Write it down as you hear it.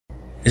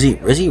Is he?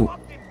 Is he?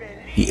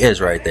 He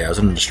is right there. I was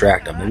gonna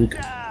distract him. Maybe we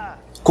could.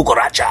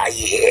 Cucaracha,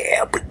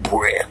 yeah, big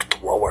brick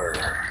thrower.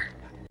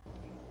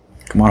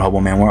 Come on, Hobo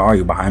man, where are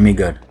you? Behind me,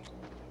 good.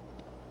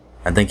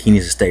 I think he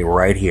needs to stay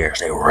right here.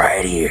 Stay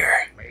right here.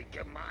 Make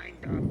your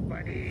mind up,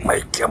 buddy.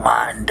 Make your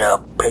mind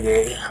up,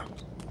 piggy.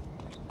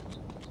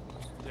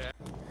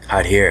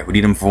 Hide here. We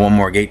need him for one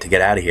more gate to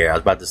get out of here. I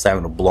was about to say I'm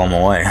gonna blow him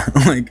away.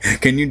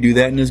 Like, can you do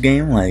that in this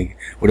game? Like,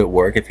 would it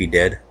work if he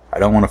did? I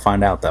don't want to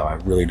find out though. I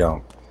really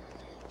don't.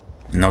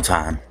 No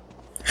time.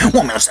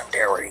 1 minute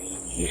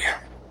cemetery.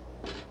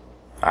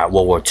 Alright,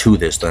 World War II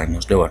this thing.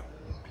 Let's do it.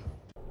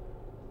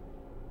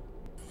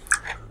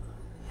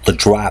 The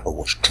driver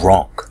was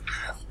drunk.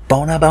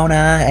 Bona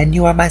bona, and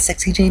you are my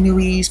sexy Jamie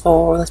Wees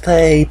for Let's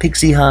Play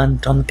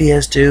Pighunt on the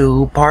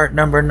PS2, part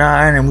number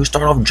 9, and we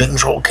start off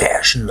James Earl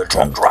Cash in the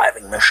drunk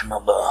driving mission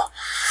of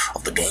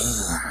the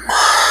game.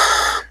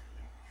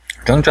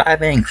 Drunk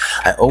driving.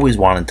 I always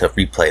wanted to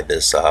replay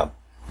this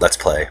Let's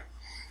Play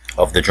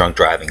of the drunk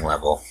driving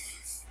level.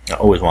 I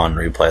always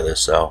wanted to replay this,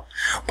 so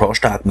pro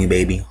stock me,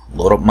 baby.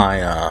 Load up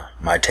my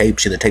my tape.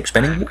 See the tape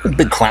spinning? Look at the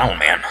big clown,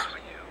 man.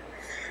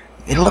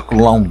 It looked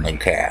lonely,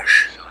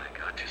 Cash.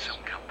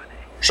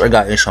 So I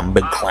got you some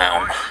big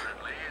clown.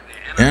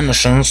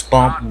 Innocence,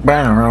 thought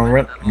banner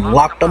of it.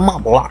 Locked him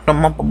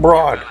up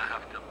abroad.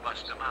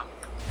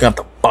 Got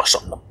to bust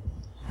on the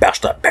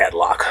bust that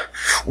padlock.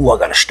 Ooh, I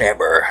got a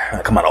stabber.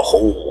 I come out a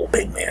whole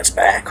big man's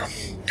back.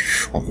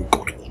 Let me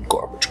go to the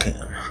garbage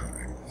can.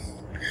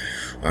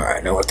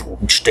 Alright, now we have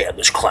to stab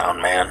this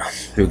clown, man.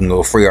 So we can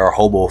go free our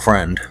hobo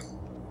friend.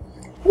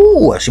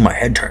 Ooh, I see my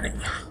head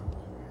turning.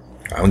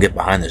 I'm gonna get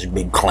behind this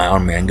big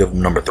clown, man. Give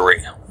him number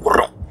 3.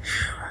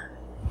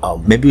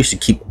 Maybe we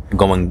should keep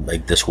going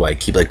like this way.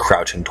 Keep like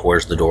crouching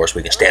towards the door so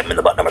we can stab him in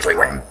the butt. Number 3.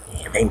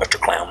 Hey, Mr.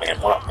 Clown, man.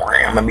 What up?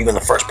 I'm gonna be in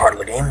the first part of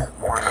the game.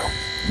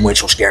 Wait,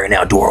 so scary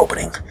now. Door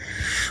opening.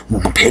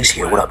 Pig's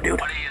here. What up, dude?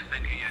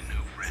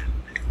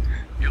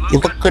 You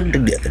look good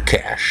together,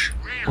 Cash.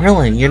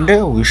 Really, you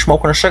do. You're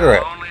smoking a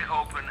cigarette.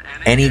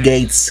 Any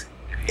gates,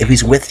 if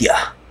he's with you,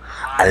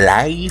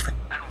 alive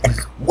and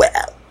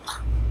well.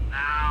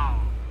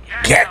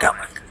 Yeah, come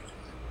on.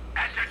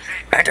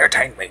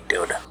 Entertain me,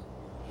 dude.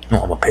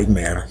 No, I'm a pig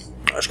man.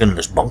 Let's get in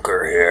this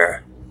bunker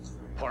here.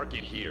 Park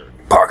it here.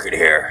 Park it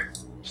here.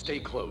 Stay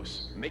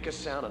close. Make a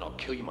sound and I'll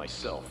kill you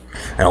myself.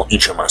 And I'll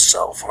eat you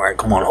myself. Alright,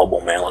 come on, Hobo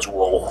man. Let's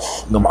roll.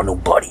 Got my new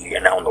buddy here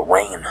now in the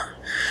rain.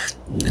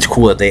 It's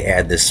cool that they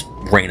add this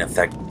rain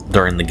effect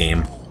during the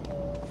game.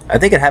 I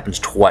think it happens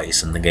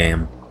twice in the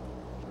game.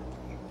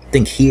 I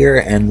think here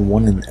and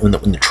one in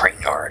the train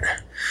yard.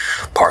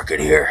 Park it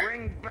here.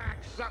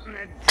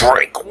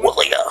 Drink,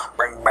 will ya?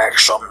 Bring back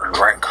something to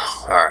drink.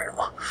 Alright,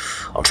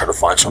 I'll try to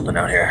find something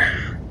out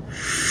here.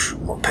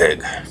 I'm a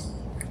pig.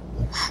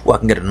 Well, I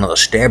can get another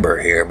stabber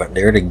here, but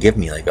they already give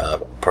me like a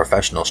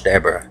professional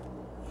stabber.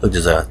 Look,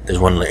 there's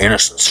one of the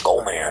innocent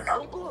Skullman.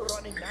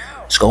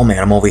 Skullman,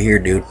 I'm over here,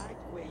 dude.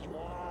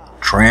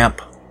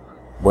 Tramp.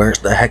 Where's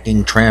the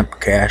hecking tramp,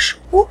 Cash?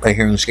 Whoop, I'm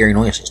hearing scary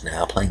noises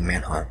now, playing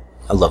Manhunt.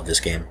 I love this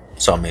game.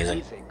 It's so amazing.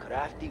 It's a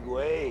crafty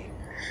way.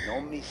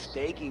 No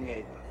mistaking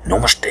it. No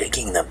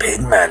mistaking, the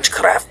pig man's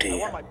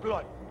crafty. I want my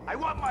blood. I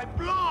want my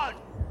blood!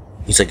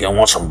 He's like, I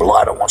want some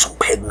blood, I want some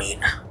pig meat.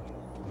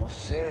 No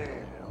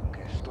sé lo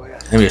que estoy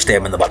haciendo. Let me just stab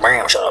him in the butt.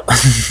 Ram, shut up.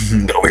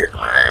 Get over here.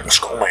 Ram,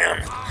 Skull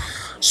man.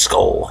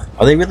 Skull.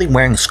 Are they really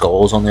wearing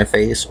skulls on their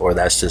face? Or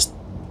that's just...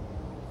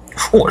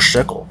 Oh, a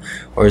sickle.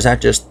 Or is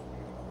that just...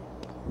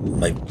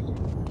 like...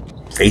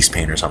 face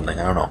paint or something?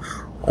 I don't know.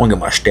 I want to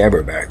get my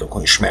stabber back. Don't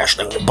call me smash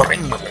thing.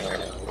 Bring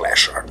glass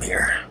shard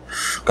here.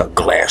 Got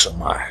glass in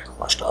my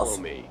stuff.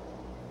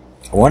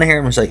 I want to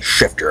hear him say,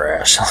 shift your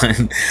ass.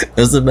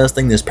 That's the best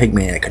thing this pig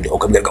man can do.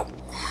 Okay, we gotta go.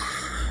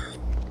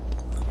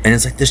 And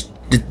it's like this,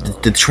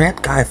 the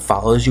tramp guy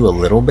follows you a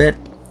little bit.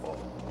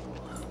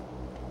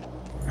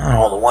 Not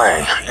all the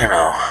way, you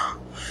know.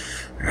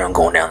 I'm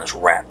going down this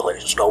rat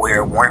place. Let's go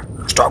here.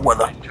 Start with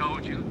her.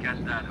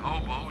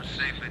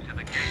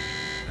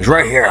 He's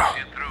right here.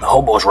 The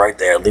hobo's right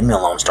there. Leave me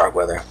alone,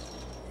 Starkweather.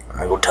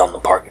 I go tell him to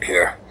park it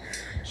here.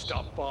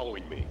 Stop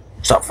following me.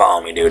 Stop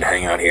following me, dude.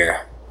 Hang out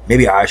here.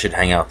 Maybe I should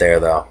hang out there,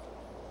 though.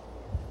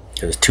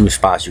 There's 2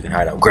 spots you can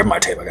hide out. Grab my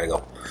tape. I gotta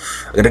go.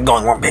 I gotta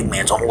go. One pig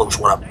man's on the loose.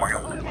 What up?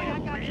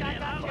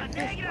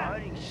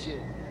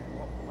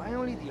 Why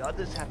only the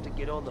others have to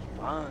get all the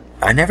fun?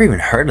 I never even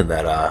heard of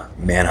that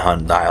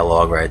Manhunt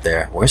dialogue right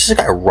there. Where's this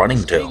guy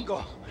running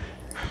to?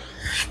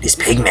 This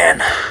pig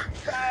man.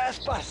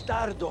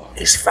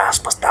 He's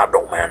fast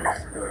bastardo, man.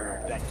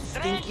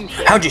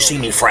 How'd you see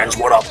me, friends?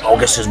 What up? Oh, I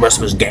guess the rest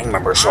of his gang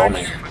members saw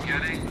me.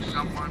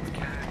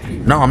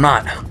 No, I'm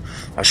not.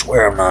 I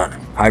swear I'm not.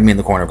 Hide me in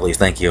the corner, please.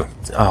 Thank you.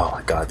 Oh,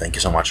 my God. Thank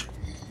you so much.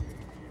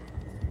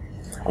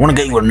 I want to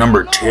get you a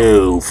number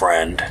 2,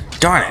 friend.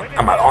 Darn it.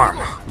 I'm my arm.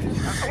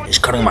 He's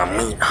cutting my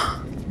meat.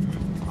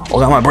 Oh, I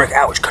got my brick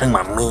out. He's cutting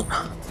my meat.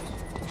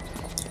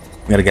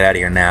 We gotta get out of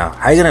here now.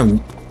 How are you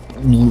gonna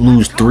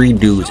lose 3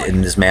 dudes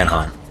in this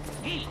manhunt?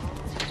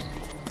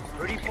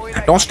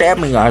 Don't stab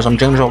me, guys. I'm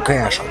James Earl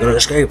Cash. I'm gonna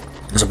escape.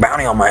 There's a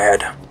bounty on my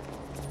head.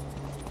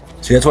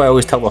 See, that's why I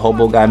always tell the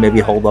hobo guy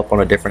maybe hold up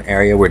on a different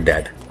area. We're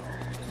dead.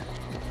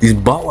 These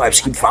butt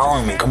wipes keep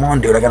following me. Come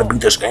on, dude. I gotta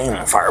beat this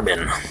game. Fire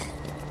bin.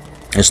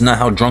 It's not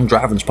how drunk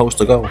driving's supposed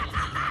to go.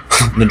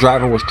 The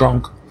driver was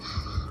drunk.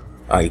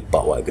 Alright,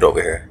 butt wipe. Get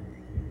over here.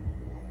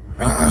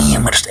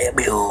 I'm gonna stab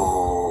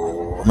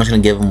you. I'm just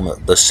gonna give him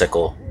the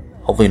sickle.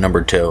 Hopefully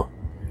number 2.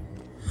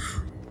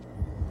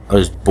 Oh,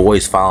 this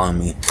boy's following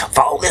me.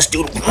 Follow this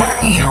dude.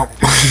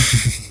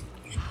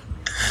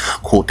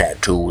 Cool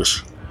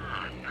tattoos.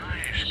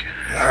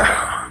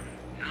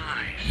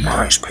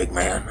 Nice, pig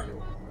man.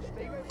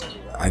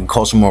 I can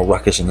cause some more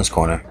ruckus in this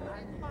corner.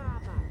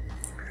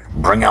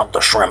 Bring out the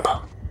shrimp.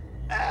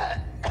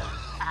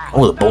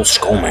 Oh, the both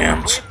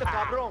skullmans.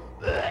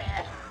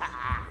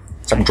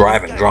 Stop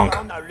driving drunk.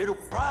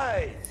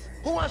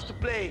 Who wants to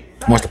play?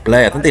 Who wants to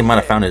play? I think they might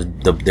have found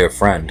their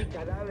friend.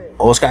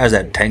 Oh, this guy has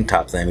that tank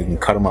top thing. We can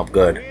cut him up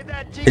good.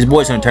 His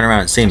boy's gonna turn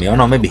around and see me. Oh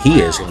no, maybe he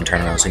is gonna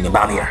turn around and see me.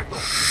 About here.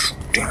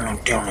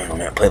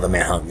 Play the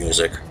manhunt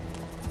music.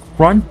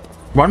 Run.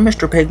 Run,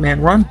 Mr.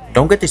 Pigman, run.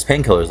 Don't get these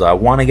painkillers though. I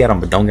want to get them,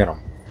 but don't get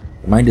them.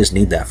 We might just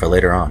need that for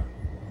later on.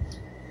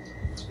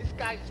 This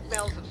guy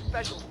smells of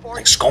special force.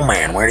 Like,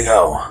 Skullman, where'd he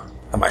go?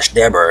 Got my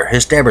stabber.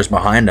 His stabber's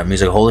behind him.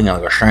 He's like holding it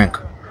like a shank.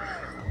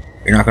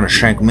 You're not gonna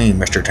shank me,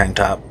 Mr. Tank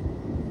Top.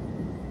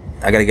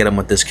 I gotta get him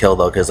with this kill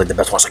though, because like the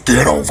best one's like,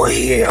 get over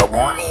here,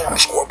 I'm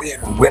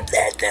Scorpion, rip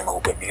that thing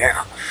open here.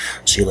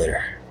 See you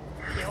later.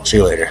 See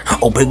you later.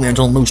 Oh, Pigman's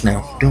on loose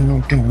now.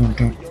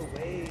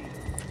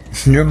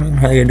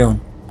 How you doing?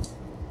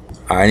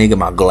 Alright, I need to get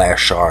my glass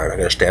shard. I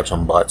gotta stab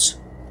some butts.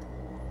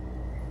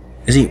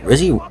 Is he?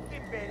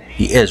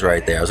 He is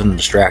right there. I was gonna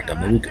distract him.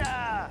 Maybe we could.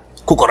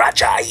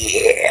 Cucaracha,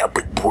 yeah,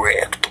 big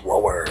brick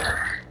thrower.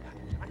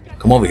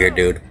 Come over here,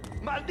 dude.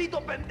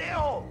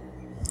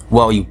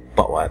 Well, you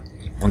butt wipe.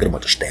 I'm gonna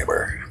with the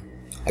stabber.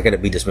 I gotta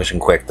beat this mission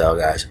quick though,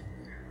 guys.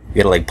 You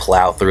gotta like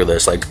plow through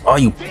this. Like, oh,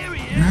 you.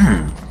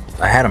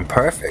 I had him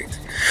perfect.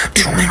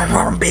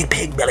 Run, big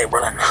pig belly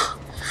running.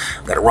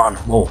 Gotta run.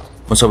 Whoa,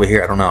 what's over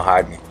here? I don't know.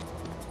 Hide me.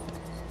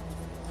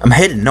 I'm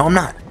hidden. No, I'm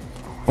not.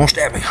 Don't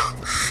stab me.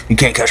 You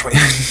can't catch me.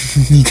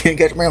 You can't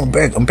catch me. I'm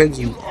big. I'm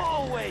Pigsy.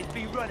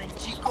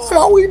 I'll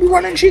always be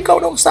running, Chico.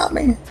 Don't stop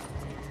me.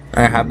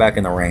 Alright, hop back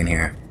in the rain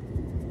here.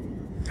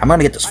 I'm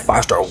gonna get this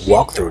 5-star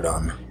walkthrough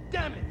done.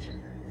 Look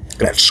at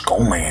that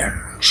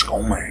Skullman.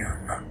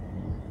 Skullman.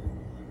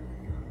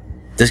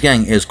 This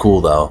gang is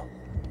cool though.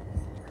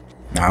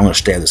 Now I'm gonna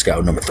stab this guy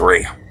with number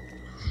 3.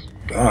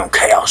 Oh,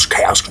 chaos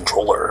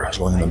controller. He's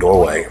going in the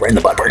doorway. Right in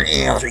the butt.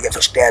 Yeah, so he gets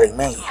for stabbing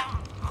me.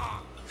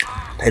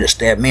 They just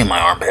stabbed me in my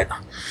armpit.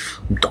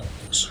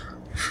 Dumbass.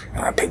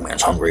 Alright,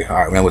 Pigman's hungry.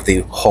 Alright, we went with the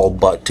whole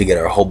butt to get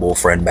our hobo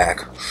friend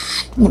back.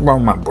 What's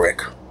wrong with my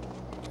brick?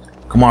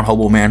 Come on,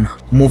 hobo man.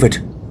 Move it.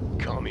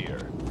 Come here.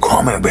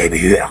 Come here, baby.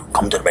 Yeah,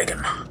 come to the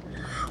bacon.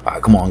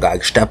 Alright, come on,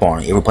 guys. Step on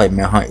it. You ever played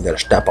Manhunt? You gotta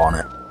step on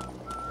it.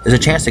 There's a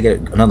chance to get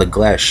another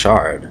glass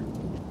shard.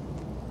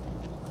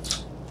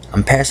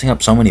 I'm passing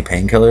up so many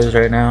painkillers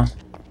right now,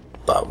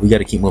 but we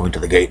gotta keep moving to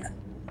the gate.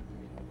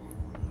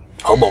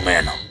 Hobo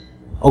man.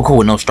 Oh,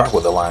 cool. No start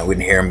with the line. We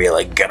didn't hear him be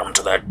like, get him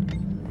to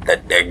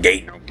that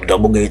gate,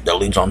 double gate that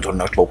leads on to the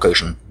next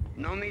location.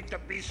 No need to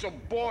be so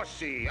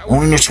bossy.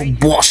 Only you're so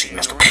bossy,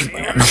 Mr.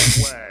 Pigman.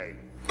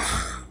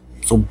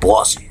 So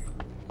bossy.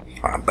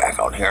 I'm back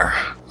out here.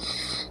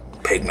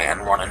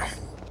 Pigman running.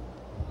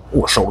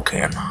 Oh, a soda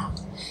can.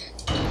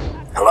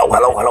 Hello,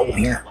 I'm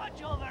here.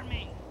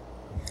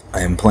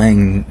 I am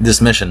playing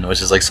this mission,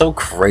 which is like so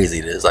crazy.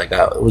 It is like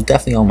it was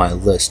definitely on my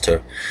list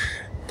to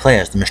play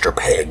as Mr.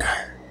 Pig.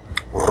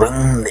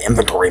 Ring the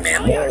inventory,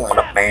 man. What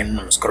up, man?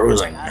 I'm just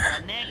cruising.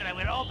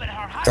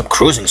 Stop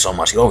cruising so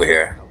much. Get over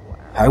here.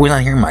 How are we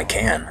not hearing my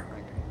can?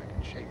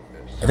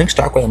 I think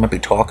Starkweather might be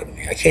talking to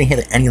me. I can't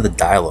hear any of the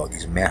dialogue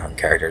these Manhunt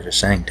characters are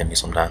saying to me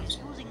sometimes.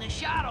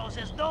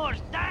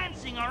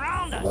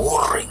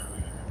 Warring.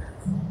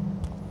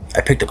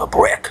 I picked up a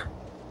brick.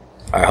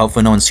 Alright,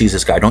 hopefully no one sees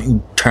this guy. Don't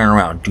you turn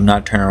around. Do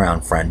not turn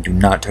around, friend. Do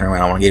not turn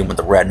around. I want to get him with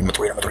the red. Number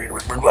 3.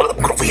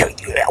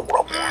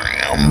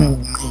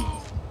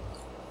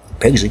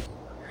 Pigsy.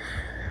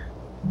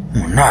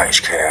 Nice,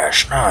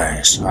 Cash.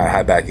 Nice. Alright,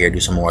 hide back here. Do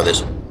some more of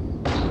this.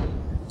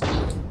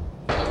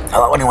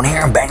 Hello, anyone here?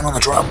 I'm banging on the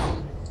drum.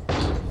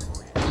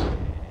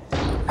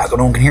 How come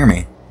no one can hear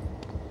me?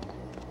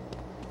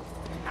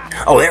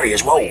 Oh, there he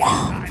is. Whoa.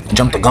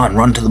 Jump the gun.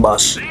 Run to the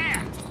bus.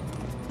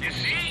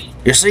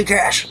 You see,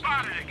 Cash?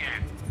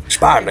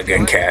 Spotted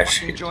again,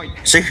 Cash. See,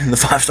 the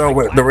 5-star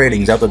the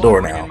rating's out the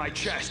door now.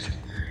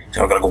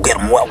 So I gotta go get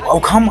him. Well, oh,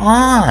 come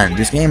on!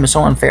 This game is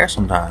so unfair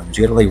sometimes.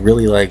 You gotta like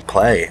really like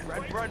play.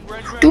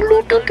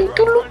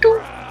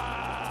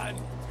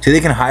 See, they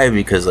can hide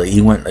because like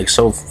he went like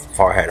so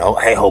far ahead. Oh,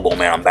 hey, hobo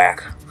man, I'm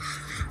back.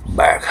 I'm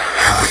back.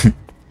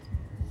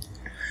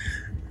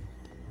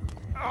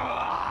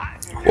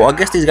 Well, I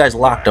guess these guys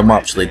locked him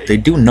up, so they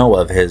do know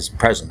of his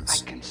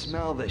presence. I can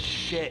smell the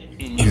shit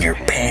in your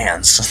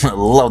pants. I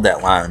love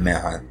that line,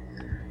 man.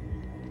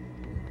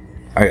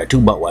 I got 2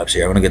 butt wipes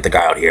here. I'm gonna get the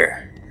guy out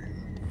here.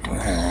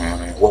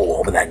 Whoa,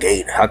 open that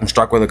gate. How come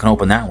Starkweather can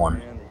open that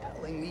one?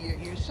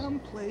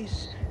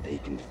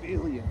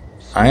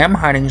 I am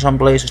hiding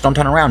someplace. Just don't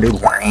turn around,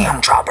 dude.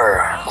 Wham!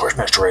 Chopper!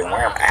 Christmas tree.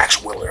 Wham!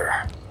 Axe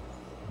wheeler.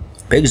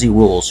 Pigsy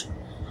rules.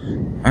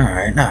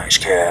 Alright, nice,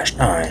 Cash.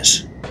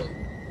 Nice.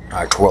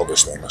 Alright, twirl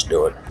this thing. Let's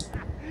do it.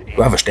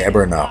 Do I have a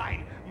stabber or no?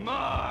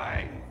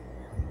 Mine.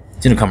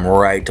 It's gonna come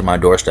right to my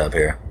doorstep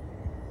here.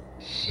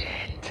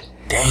 Shit.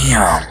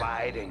 Damn.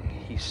 Sliding.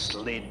 He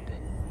slid.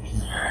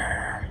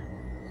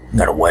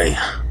 Got away.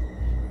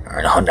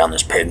 Alright, hunt down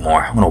this pig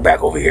more. I'm gonna go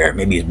back over here.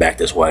 Maybe he's back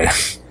this way.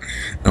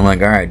 I'm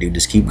like, alright, dude,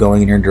 just keep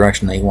going in your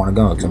direction that you want to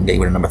go. Because I'm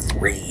getting you to number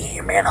 3,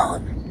 your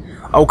manhunt.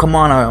 Oh, come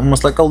on. I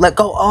almost let go. Let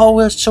go. Oh,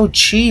 it's so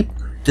cheap.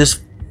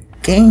 This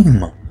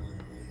game.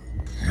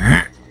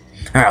 Alright,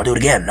 I'll do it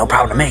again. No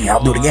problem to me.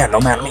 I'll do it again. No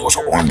matter me. What's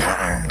up?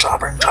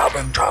 Chopping,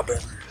 chopping, chopping.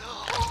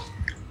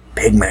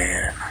 Pig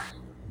man.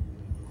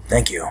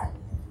 Thank you.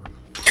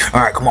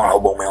 Alright, come on,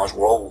 Hobo man. Let's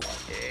roll.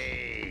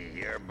 Hey,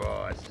 your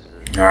boss.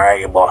 Alright,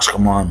 your boss.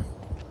 Come on.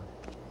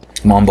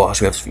 Come on, boss.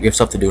 We have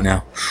stuff to do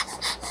now.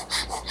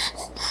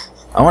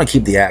 I want to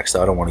keep the axe,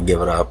 though. I don't want to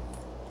give it up.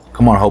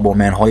 Come on, Hobo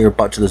man. Haul your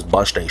butt to this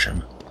bus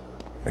station.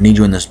 I need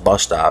you in this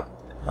bus stop.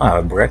 I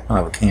have a brick. I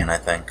have a can, I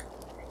think.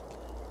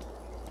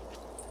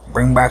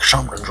 Bring back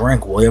something to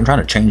drink, will you? I'm trying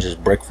to change this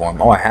brick for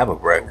him. Oh, I have a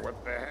brick.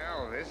 What the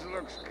hell? This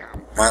looks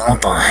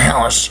What the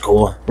hell? This is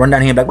cool. Run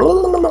down here and back.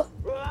 Who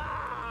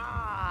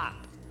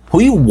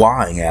are you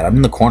wahing at? I'm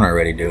in the corner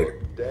already, dude.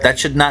 That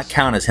should not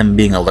count as him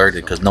being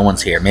alerted because no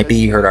one's here. Maybe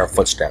he heard our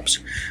footsteps.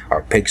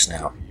 Our pig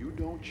snout. You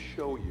don't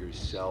show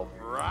yourself.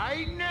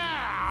 right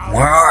now.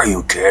 Where are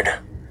you, kid?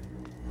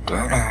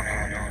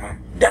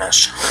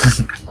 Dennis.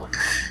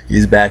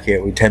 He's back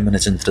here. We're 10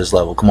 minutes into this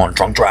level. Come on,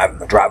 drunk driving.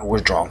 The driver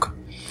was drunk.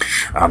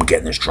 I'm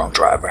getting this drunk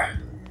driver.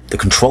 The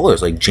controller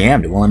is like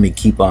jammed. It won't let me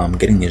keep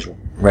getting these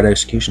red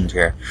executions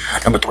here.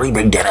 Number 3,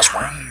 Big Dennis.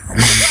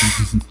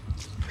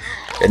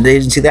 And they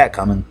didn't see that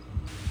coming.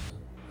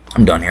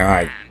 I'm done here.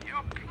 Alright.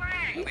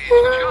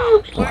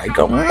 Like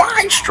a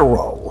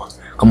maestro.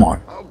 Come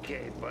on.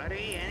 Okay,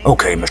 buddy.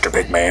 Okay, Mr.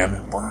 Big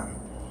Man.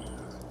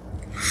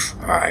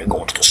 Alright,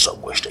 going to the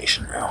subway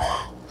station now.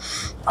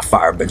 A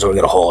fire bin, so we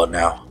gotta haul it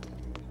now.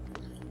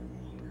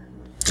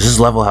 Does this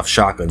level have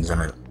shotguns in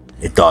it?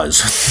 It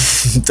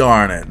does.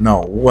 Darn it.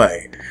 No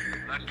way.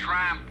 The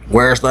tramp.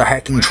 Where's the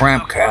hacking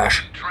tramp,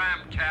 Cash?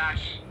 Tramp,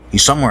 Cash.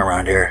 He's somewhere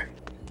around here.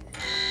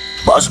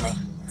 Buzz me.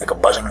 Like a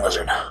buzzing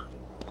lizard.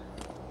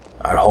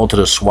 I'd hold to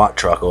the SWAT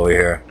truck over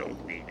here.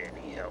 Don't need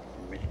any help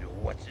from Mr.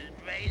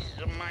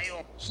 What's-His-Face on my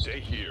own. Stay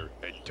here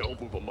and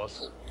don't move a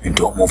muscle. And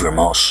don't move your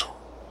mouse.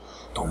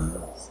 Don't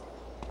move.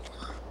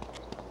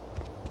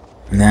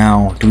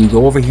 Now, do we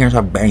go over here and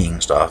start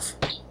banging stuff?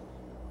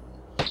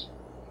 I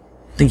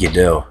think you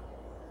do.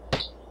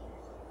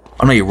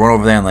 Oh no, you run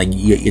over there and like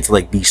you have to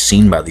like be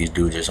seen by these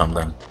dudes or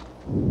something.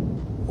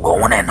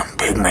 Going in,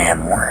 Big Man.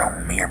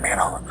 Me or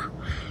Manhunt.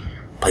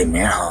 Play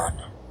Manhunt.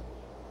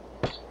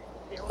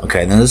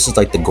 Okay, then this is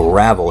like the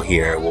gravel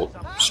here. Will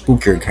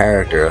spook your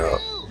character out,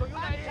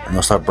 and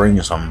they'll start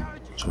bringing some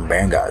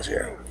band guys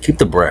here. Keep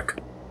the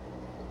brick.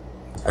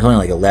 That's only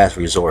like a last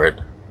resort.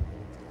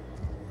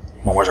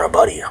 Well, where's our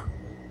buddy?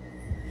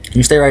 Can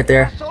you stay right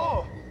there?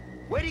 So,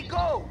 where'd he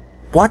go?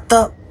 What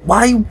the?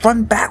 Why you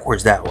run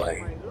backwards that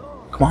way?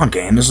 Come on,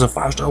 game. This is a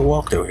 5-star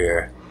walkthrough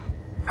here.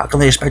 How come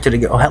they expect you to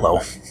get? Oh, hello.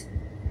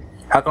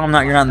 How come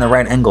you're not in the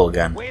right angle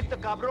again? Where's the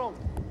cabron?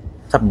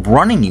 Stop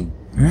running, you.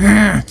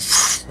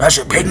 That's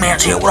your Pig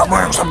Man's here. What up,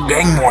 man? Some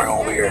gang war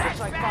over here.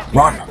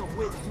 Run.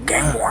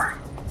 Gang war.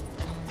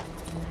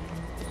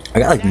 I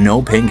got like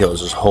no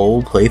painkillers this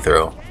whole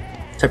playthrough.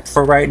 Except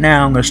for right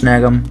now, I'm gonna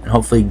snag them and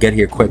hopefully get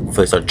here quick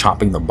before they start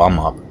chopping the bum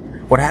up.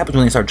 What happens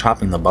when they start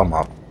chopping the bum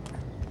up?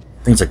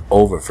 I think it's like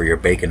over for your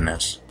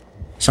baconness.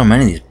 So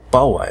many of these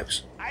bow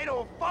wipes. I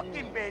don't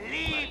fucking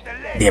believe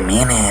the The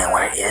man,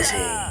 where is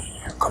he?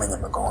 Coming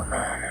in the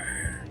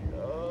corner.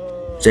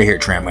 Stay here,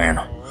 Tramp Man.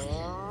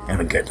 I'm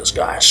gonna get this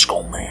guy,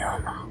 Skull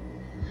Man.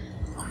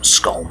 I'm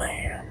Skull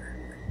Man.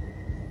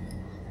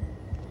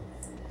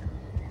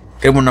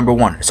 Get one number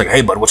 1. It's like,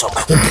 hey bud, what's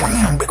up?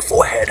 Big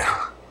forehead.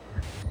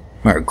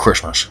 Merry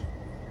Christmas.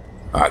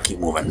 Alright, keep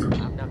moving.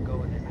 I'm not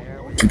going in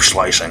there. Keep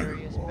slicing.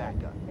 Serious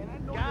backup.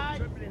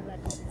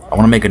 I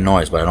want to make a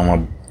noise, but I don't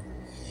want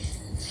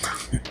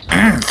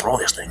to throw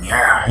this thing.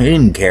 Yeah, he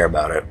didn't care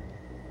about it,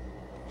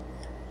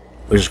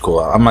 which is cool.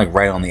 I'm like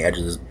right on the edge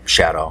of this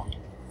shadow.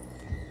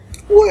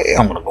 Wait,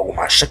 I'm gonna go with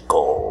my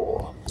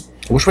sickle.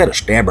 I wish we had a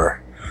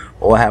stabber.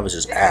 All I have is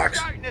his axe.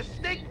 Starting to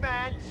stink,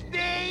 man.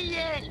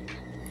 Stay in.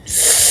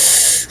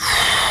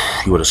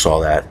 You would have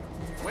saw that.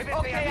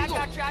 Okay, I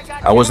got you.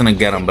 I wasn't gonna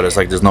get him, but it's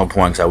like there's no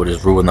point, 'cause I would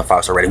just ruin the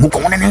fox already. I'm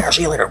going in here.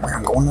 See you later.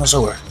 I'm going in the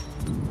sewer.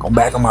 Going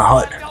back in my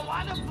hut.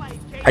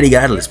 How do you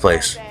get out of this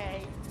place?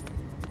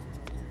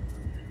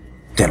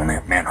 They don't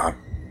have manhunt.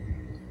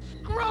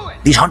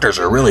 These hunters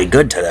are really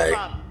good today.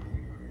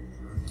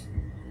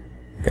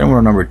 Get over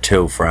to number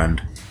 2,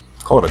 friend.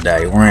 Call it a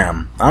day.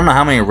 Wham. I don't know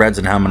how many reds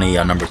and how many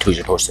number 2s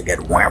you're supposed to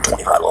get. Wham,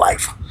 25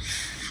 life.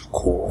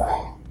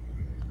 Cool.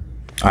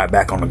 Alright,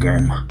 back on the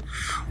game.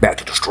 Back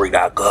to the street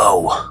I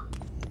go.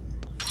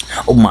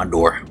 Open my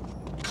door.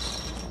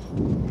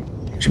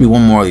 Should be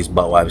one more of these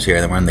butt wipes here,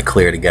 then we're in the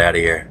clear to get out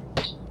of here.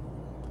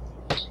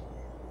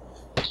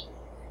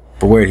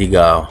 But where'd he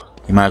go?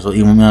 He might as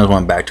well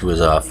went back to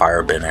his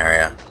fire bin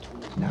area.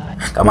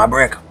 Got my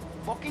brick.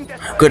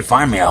 Good,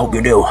 find me. I hope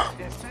you do.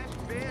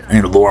 I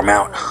need to lure him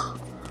out.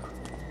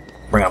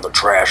 Bring out the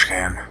trash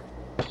can.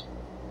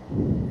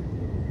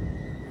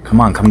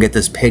 Come on, come get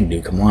this pig,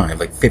 dude. Come on, I have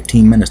like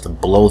 15 minutes to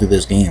blow through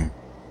this game.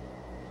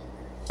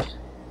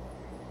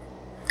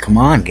 Come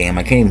on, game.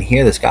 I can't even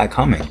hear this guy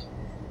coming.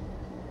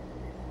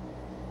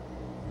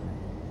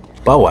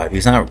 Butt wipe.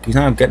 He's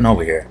not getting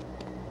over here.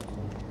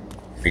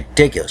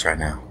 Ridiculous right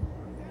now.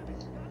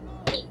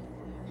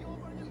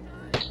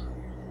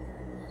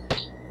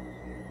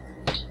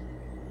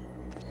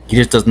 He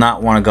just does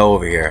not want to go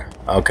over here.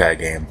 Okay,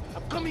 game.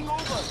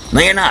 No,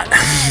 you're not.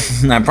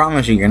 I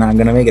promise you, you're not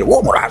gonna make it.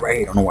 Whoa, right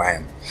here. I don't know where I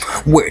am.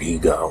 Where'd he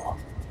go?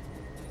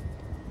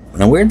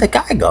 Now, where'd the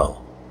guy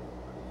go?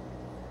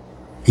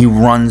 He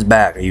runs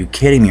back. Are you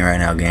kidding me right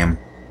now, game?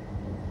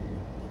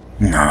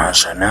 No,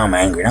 so now I'm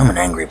angry. I'm an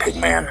angry pig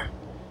man.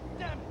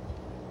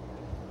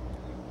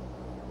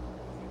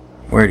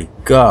 Where'd he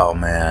go,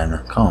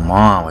 man? Come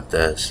on with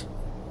this.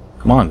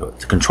 Come on,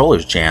 the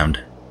controller's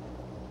jammed.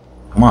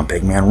 Come on,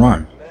 pig man,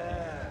 run.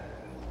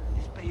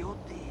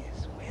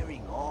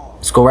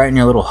 Let's go right in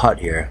your little hut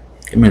here.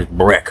 Give me this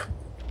brick.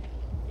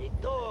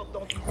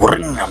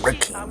 A brick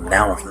came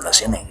down from the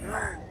ceiling.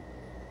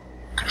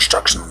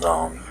 Construction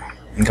zone.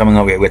 I'm coming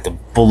over here. We have to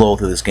blow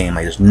through this game.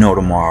 I just know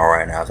tomorrow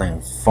right now. It's not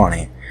even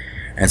funny.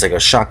 And it's like a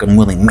shotgun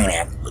wielding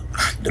maniac.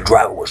 The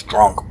driver was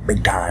drunk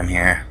big time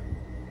here.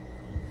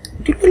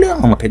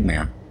 I'm a pig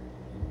man.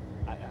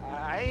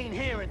 I ain't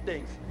hearing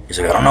things. He's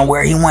like, I don't know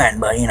where he went,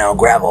 but you know,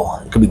 gravel.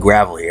 It could be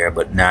gravel here,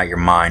 but now you're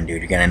mine,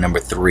 dude. You're getting number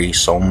 3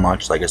 so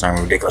much, like it's not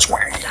ridiculous.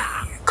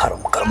 Cut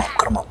him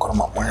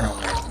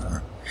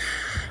up.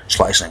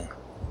 Slicing.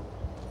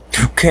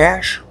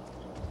 Cash.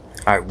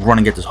 Alright, run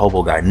and get this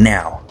hobo guy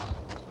now.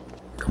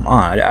 Come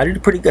on, I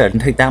did pretty good. I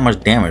didn't take that much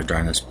damage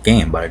during this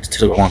game, but it just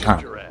took a long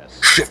time.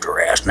 Shift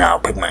your ass now,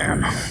 pig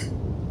man.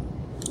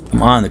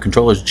 Come on, the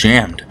controller's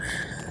jammed.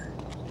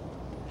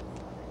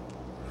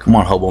 Come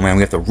on, hobo man,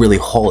 we have to really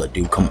haul it,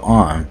 dude. Come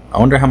on. I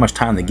wonder how much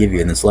time they give you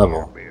in this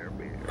level.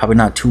 Probably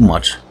not too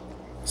much.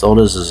 So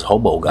this is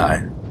hobo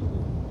guy.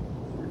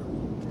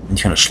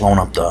 He's kind of slowing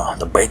up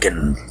the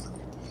bacon.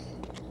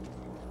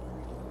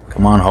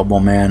 Come on, hobo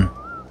man.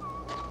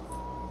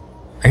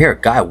 I hear a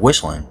guy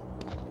whistling.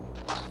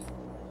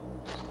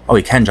 Oh,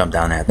 he can jump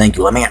down there. Thank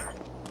you. Let me in.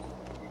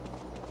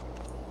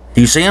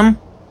 Do you see him?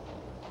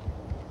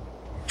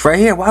 It's right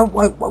here. What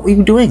were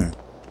you doing?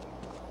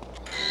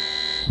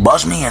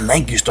 Buzz me in.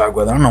 Thank you,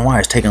 Starkweather. I don't know why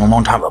it's taking a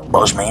long time to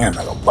buzz me in.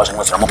 I go buzzing.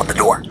 Listen, I'm up at the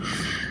door.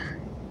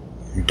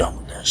 I'm done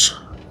with this.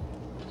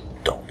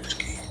 Done with this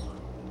game.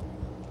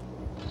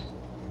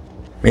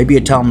 Maybe you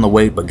tell him to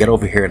wait, but get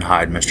over here and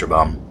hide, Mr.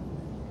 Bum.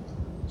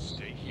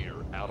 Stay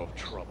here, out of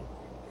trouble.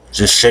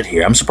 Just sit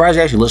here. I'm surprised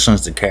he actually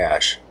listens to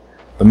Cash.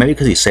 But maybe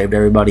because he saved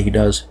everybody, he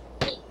does.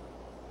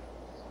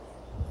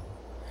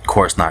 Of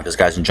course not. This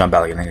guy's gonna jump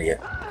out like an idiot.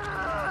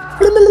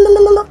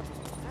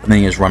 And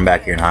then you just run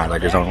back here and hide.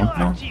 Like, there's no,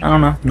 I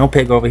don't know. No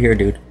pig over here,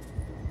 dude.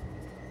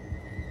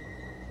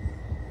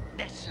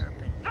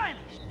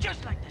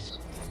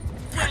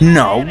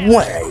 No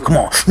way. Come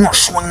on. You want to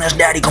swing this,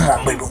 daddy? Come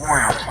on, baby.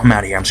 I'm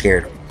out of here. I'm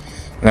scared.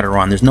 I gotta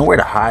run. There's nowhere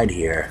to hide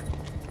here.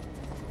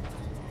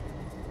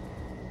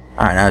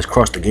 Alright, now let's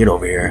cross the gate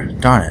over here.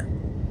 Darn it.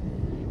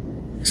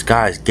 This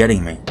guy's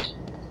getting me.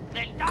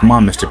 Come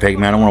on, Mr.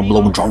 Pigman. I don't want to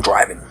blow drunk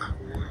driving.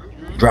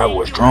 The driver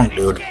was drunk,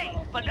 dude.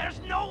 But there's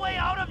no way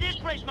out of this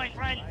place, my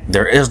friend.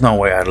 There is no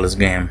way out of this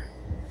game.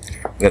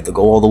 We have to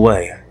go all the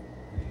way.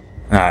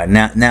 Alright,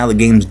 now the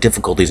game's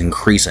difficulty is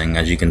increasing,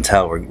 as you can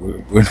tell.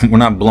 We're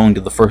not blowing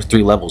to the first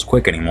 3 levels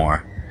quick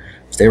anymore.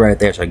 Stay right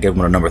there so I give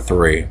him a number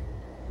 3.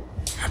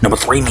 Number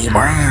 3, me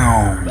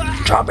brown.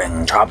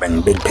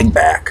 Chopping, big pig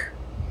back.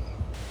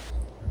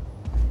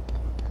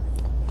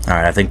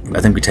 Alright, I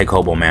think we take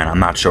Hobo Man. I'm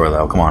not sure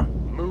though. Come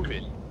on. Move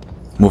it.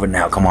 Move it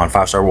now. Come on.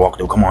 5-star walk,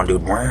 dude. Come on,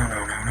 dude. We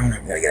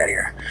gotta get out of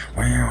here.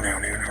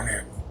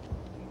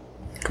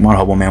 Come on,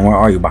 Hobo Man. Where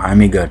are you? Behind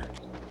me? Good.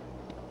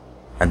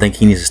 I think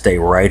he needs to stay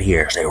right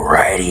here. Stay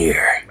right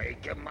here.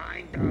 Make your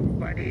mind up,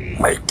 buddy.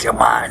 Make your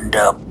mind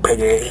up,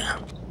 piggy.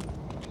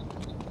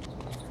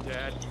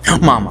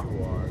 Dad. Mama.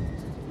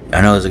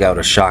 I know there's a guy with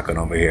a shotgun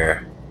over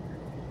here.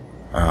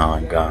 Oh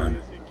my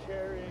god.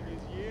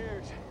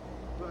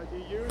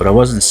 But I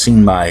wasn't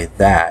seen by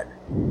that.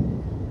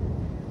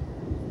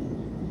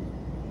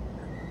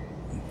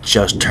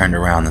 Just turned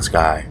around, this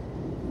guy.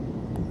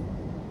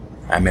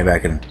 Alright, maybe I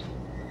can...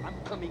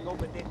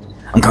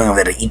 I'm coming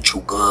over there to eat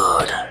you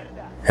good.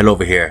 Head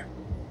over here.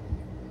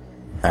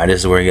 Alright,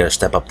 this is where you gotta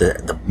step up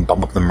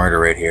bump up the murder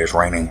rate here. It's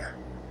raining.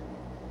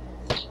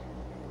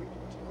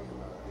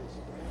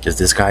 Does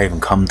this guy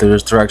even come through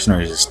this direction, or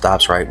he just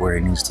stops right where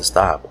he needs to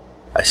stop?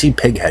 I see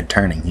Pighead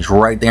turning. He's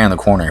right there in the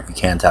corner, if you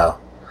can't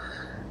tell.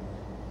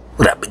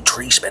 Look at that big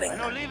tree spinning.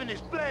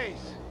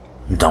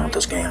 I'm done with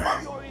this game.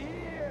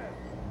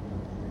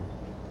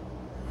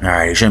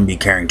 Alright, he shouldn't be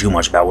caring too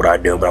much about what I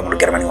do, but I'm gonna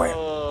get him anyway.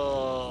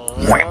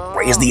 Wham!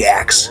 Raise the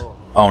axe.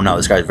 Oh no,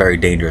 this guy's very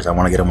dangerous. I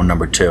want to get him on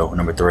number 2,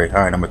 number 3.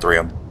 Alright, number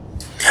 3.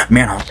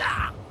 Manhunt.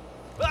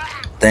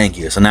 Thank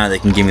you. So now they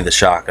can give me the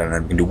shotgun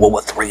and I can do World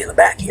War 3 in the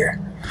back here.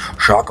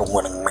 Shotgun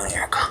winning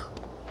maniac.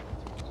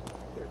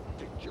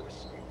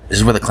 This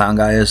is where the clown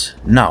guy is?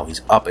 No,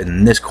 he's up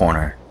in this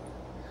corner.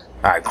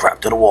 Alright,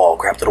 crap to the wall,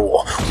 crap to the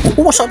wall.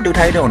 What's up, dude?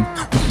 How you doing?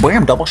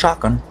 Bam, double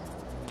shotgun.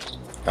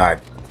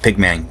 Alright,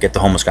 Pigman, get the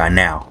homeless guy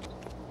now.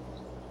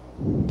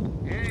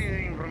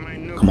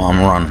 Come on,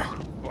 run.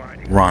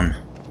 Run.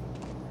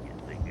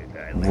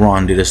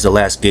 Run, dude. This is the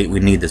last gate we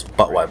need this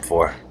butt wipe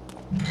for.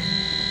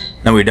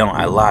 No, we don't.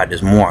 I lied.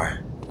 There's more.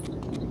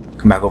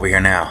 Come back over here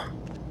now.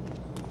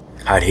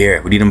 Hide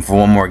here. We need him for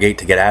one more gate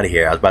to get out of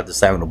here. I was about to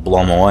say I'm going to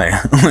blow him away.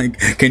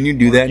 Like, can you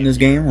do that in this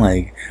game?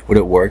 Like, would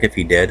it work if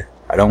he did?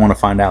 I don't want to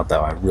find out,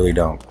 though. I really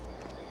don't.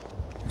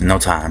 No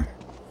time.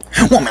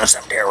 1 minute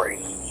cemetery.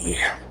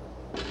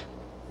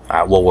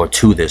 Alright, World War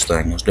II this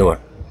thing. Let's do it.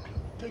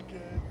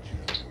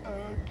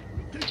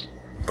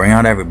 Bring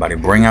out everybody.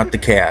 Bring out the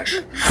cash.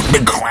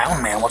 Big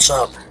clown man, what's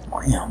up?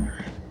 Damn.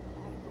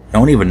 No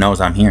one even knows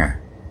I'm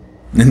here.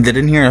 They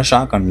didn't hear a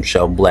shotgun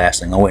shell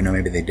blasting. Oh wait, no,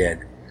 maybe they did.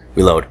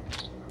 Reload.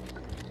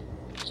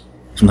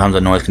 Sometimes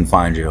that noise can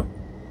find you.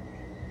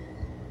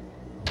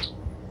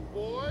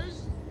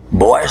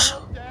 Boys?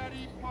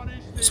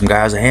 Some guy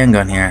has a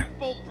handgun here.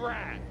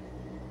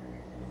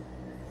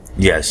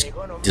 Yes,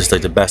 just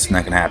like the best thing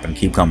that can happen.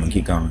 Keep coming,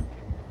 keep coming.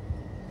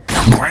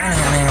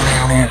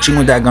 Shoot me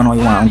with that gun all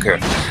you want, I don't care.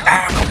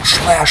 Hack him,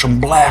 slash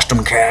him, blast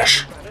him,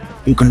 Cash.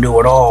 You can do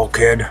it all,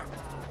 kid.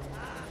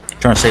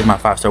 Trying to save my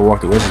 5-star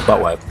walkthrough. Where's his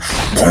butt wipe?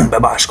 Boom,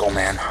 bye-bye, skull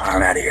man.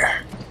 I'm out of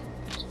here.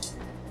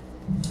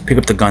 Pick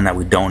up the gun that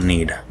we don't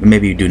need.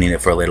 Maybe you do need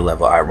it for a later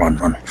level. Alright, run,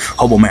 run.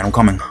 Hobo man, I'm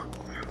coming.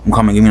 I'm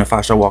coming. Give me a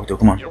 5-star walkthrough.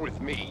 Come on. You're with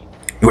me.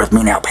 You're with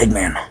me now,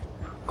 Pigman.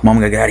 Come on,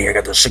 we gotta get out of here. I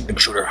got the sick big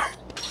shooter.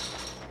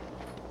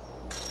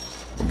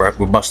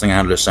 We're busting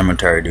out of this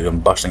cemetery, dude. I'm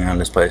busting out of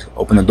this place.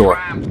 Open the door.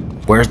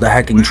 Where's the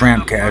hacking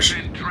tramp, Cash?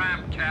 I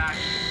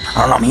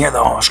don't know. I'm here,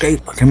 though.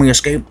 Escape. Can we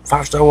escape?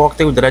 5-star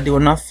walkthrough. Did I do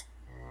enough?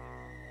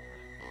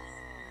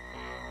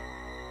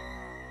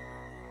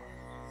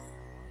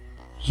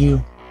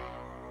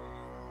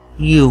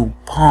 You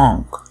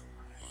punk.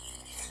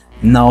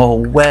 No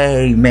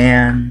way,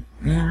 man.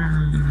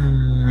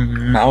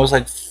 I was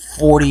like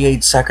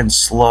 48 seconds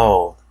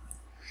slow.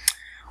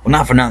 Well,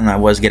 not for nothing, I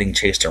was getting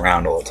chased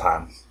around all the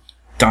time.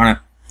 Darn it.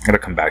 I gotta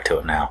come back to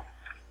it now.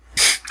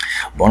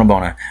 Bona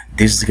bona.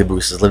 Deuces the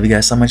cabooses. Love you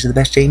guys so much. You're the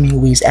best Jamie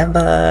Louise ever.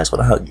 I just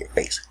wanna hug your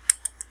face.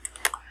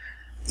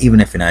 Even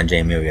if you're not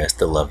Jamie Louise, I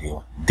still love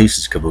you.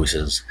 Deuces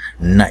cabooses.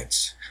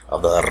 Knights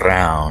of the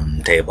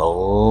Round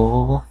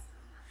Table.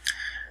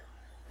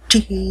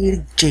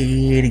 Chitty,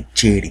 chitty,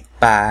 chitty,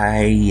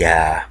 bye.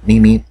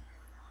 Meep, meep.